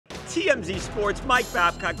TMZ Sports, Mike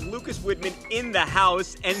Babcock, Lucas Widman in the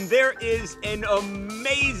house, and there is an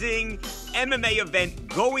amazing MMA event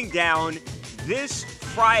going down this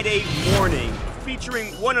Friday morning featuring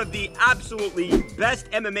one of the absolutely best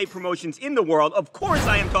MMA promotions in the world. Of course,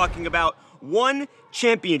 I am talking about One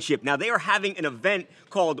Championship. Now, they are having an event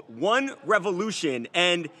called One Revolution,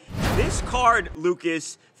 and this card,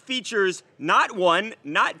 Lucas, features not one,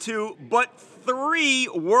 not two, but 3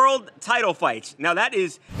 world title fights. Now, that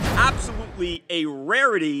is absolutely a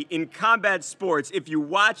rarity in combat sports. If you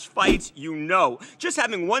watch fights, you know. Just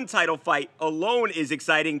having 1 title fight alone is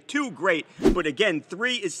exciting, 2 great, but again,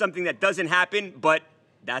 3 is something that doesn't happen, but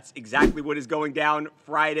that's exactly what is going down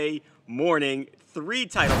Friday morning. 3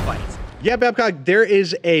 title fights. Yeah, Babcock, there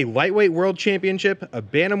is a lightweight world championship, a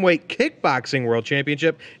bantamweight kickboxing world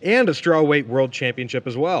championship, and a strawweight world championship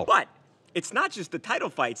as well. But it's not just the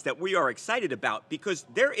title fights that we are excited about, because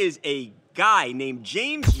there is a guy named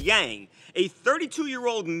James Yang, a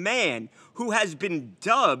 32-year-old man who has been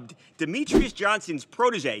dubbed Demetrious Johnson's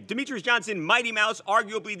protege. Demetrious Johnson, Mighty Mouse,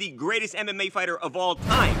 arguably the greatest MMA fighter of all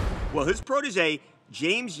time. Well, his protege,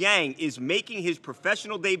 James Yang, is making his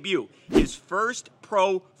professional debut, his first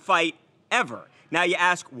pro fight ever. Now you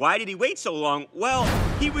ask, why did he wait so long? Well,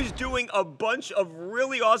 he was doing a bunch of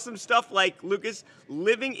really awesome stuff, like, Lucas,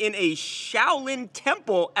 living in a Shaolin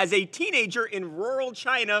temple as a teenager in rural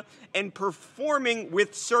China and performing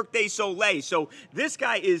with Cirque du Soleil. So this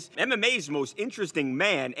guy is MMA's most interesting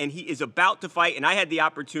man, and he is about to fight, and I had the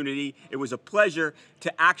opportunity, it was a pleasure,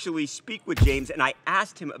 to actually speak with James, and I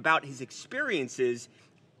asked him about his experiences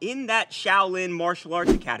in that Shaolin Martial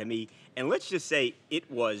Arts Academy, and let's just say it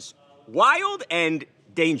was wild and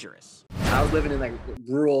dangerous. I was living in like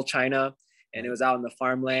rural China, and it was out in the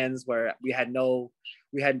farmlands where we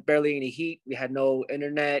had barely any heat. We had no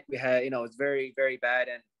internet. We had, it was very, very bad.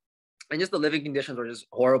 And just the living conditions were just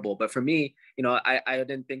horrible. But for me, I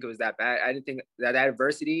didn't think it was that bad. I didn't think that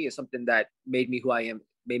adversity is something that made me who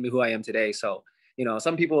I am today. So,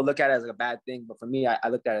 some people look at it as a bad thing, but for me, I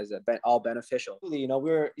looked at it as all beneficial. We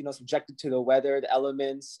were, subjected to the weather, the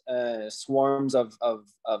elements, swarms of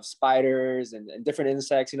spiders and different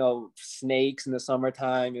insects, snakes in the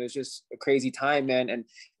summertime. It was just a crazy time, man. And,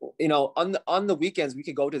 on the weekends, we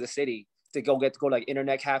could go to the city to go like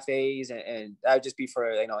internet cafes, and that would just be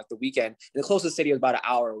for, like the weekend. And the closest city was about an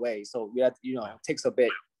hour away. So we had, it takes a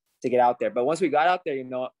bit to get out there. But once we got out there,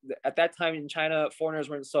 at that time in China,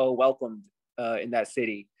 foreigners weren't so welcomed in that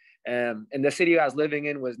city. And the city I was living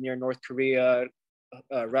in was near North Korea,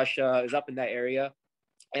 Russia, is up in that area.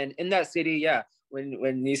 And in that city, yeah,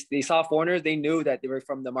 when they saw foreigners, they knew that they were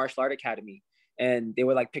from the martial art academy, and they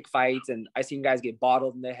would like pick fights. And I seen guys get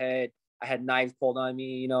bottled in the head. I had knives pulled on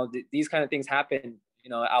me. These kind of things happen,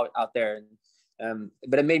 out there. And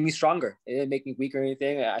but it made me stronger. It didn't make me weak or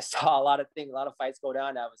anything. I saw a lot of fights go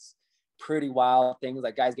down that was pretty wild. Things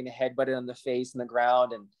like guys getting headbutted on the face and the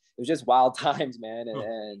ground, and it was just wild times, man.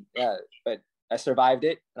 And yeah, but I survived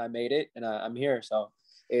it, and I made it, and I'm here. So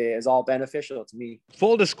it is all beneficial to me.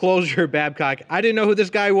 Full disclosure, Babcock, I didn't know who this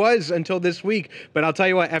guy was until this week, but I'll tell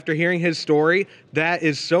you what, after hearing his story, that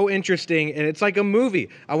is so interesting, and it's like a movie.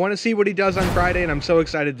 I want to see what he does on Friday, and I'm so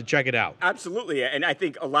excited to check it out. Absolutely, and I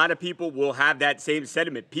think a lot of people will have that same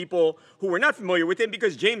sentiment. People who are not familiar with him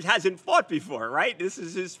because James hasn't fought before, right? This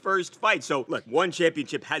is his first fight. So look, One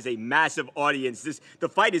Championship has a massive audience. The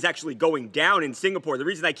fight is actually going down in Singapore. The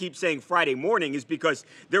reason I keep saying Friday morning is because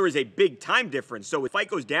there is a big time difference. So the fight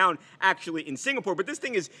goes down actually in Singapore, but this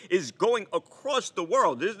thing is going across the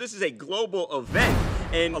world. This is a global event,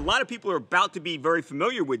 and a lot of people are about to be very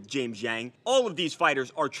familiar with James Yang. All of these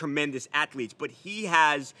fighters are tremendous athletes, but he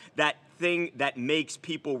has that thing that makes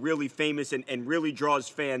people really famous and really draws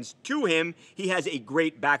fans to him. He has a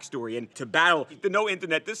great backstory, and to battle the no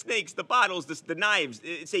internet, the snakes, the bottles, the knives,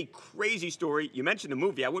 it's a crazy story. You mentioned a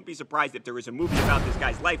movie. I wouldn't be surprised if there was a movie about this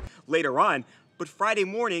guy's life later on, but Friday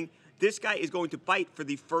morning, this guy is going to fight for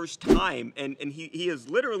the first time, and he has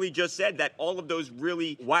literally just said that all of those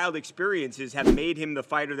really wild experiences have made him the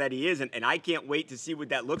fighter that he is, and I can't wait to see what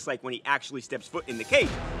that looks like when he actually steps foot in the cage.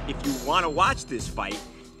 If you want to watch this fight,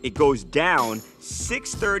 it goes down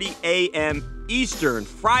 6:30 a.m. Eastern,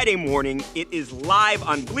 Friday morning. It is live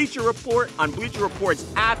on Bleacher Report, on Bleacher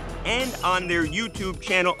Report's app, and on their YouTube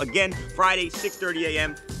channel. Again, Friday, 6:30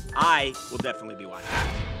 a.m. I will definitely be watching.